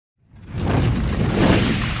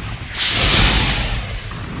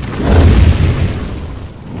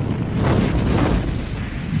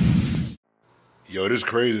But it's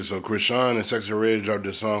crazy. So Chrisean and Sexyy Red dropped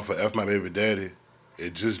this song for F My Baby Daddy.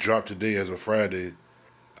 It just dropped today as of Friday.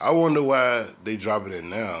 I wonder why they dropping it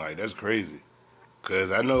now. Like, that's crazy.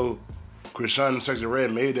 Because I know Chrisean and Sexyy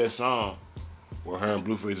Red made that song where her and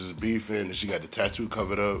Blueface is beefing and she got the tattoo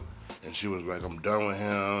covered up and she was like, I'm done with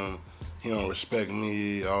him. He don't respect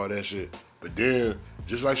me, all that shit. But then,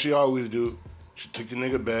 just like she always do, she took the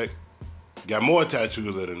nigga back, got more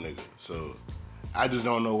tattoos of the nigga. So I just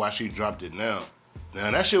don't know why she dropped it now. Now,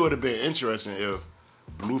 that shit would have been interesting if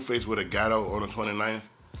Blueface would have got out on the 29th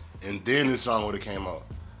and then this song would have came out.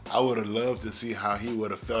 I would have loved to see how he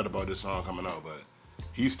would have felt about this song coming out, but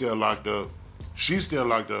he's still locked up. She's still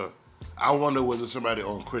locked up. I wonder, was it somebody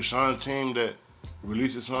on Chrisean's team that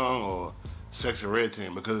released the song or Sexyy Red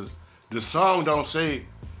team? Because the song don't say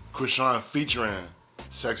Chrisean featuring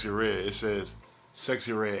Sexyy Red. It says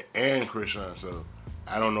Sexyy Red and Chrisean. So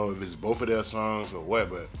I don't know if it's both of their songs or what,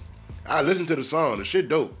 but I listen to the song. The shit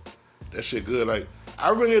dope. That shit good. Like, I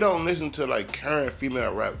really don't listen to like current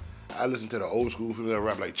female rap. I listen to the old school female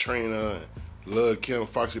rap like Trina and Lil Kim,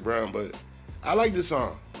 Foxy Brown, but I like this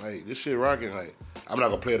song. Like, this shit rocking. Like, I'm not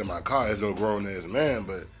gonna play it in my car as no grown ass man,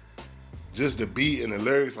 but just the beat and the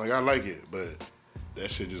lyrics, like, I like it. But that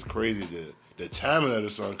shit just crazy. The timing of the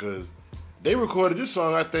song, cause they recorded this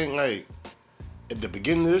song, I think, like at the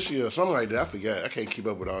beginning of this year or something like that. I forgot. I can't keep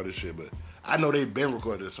up with all this shit, but I know they've been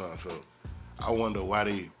recording this song, so I wonder why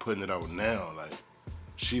they putting it out now. Like,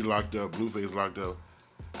 she locked up, Blueface locked up.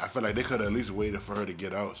 I feel like they could have at least waited for her to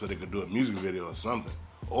get out so they could do a music video or something.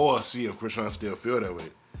 Or see if Chrisean still feel that way.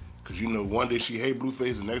 Because, you know, one day she hate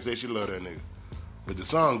Blueface, the next day she love that nigga. But the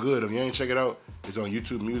song good. If you ain't check it out, it's on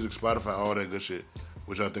YouTube Music, Spotify, all that good shit.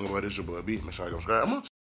 What y'all think about this? Your boy B. Make sure y'all subscribe. I'm out.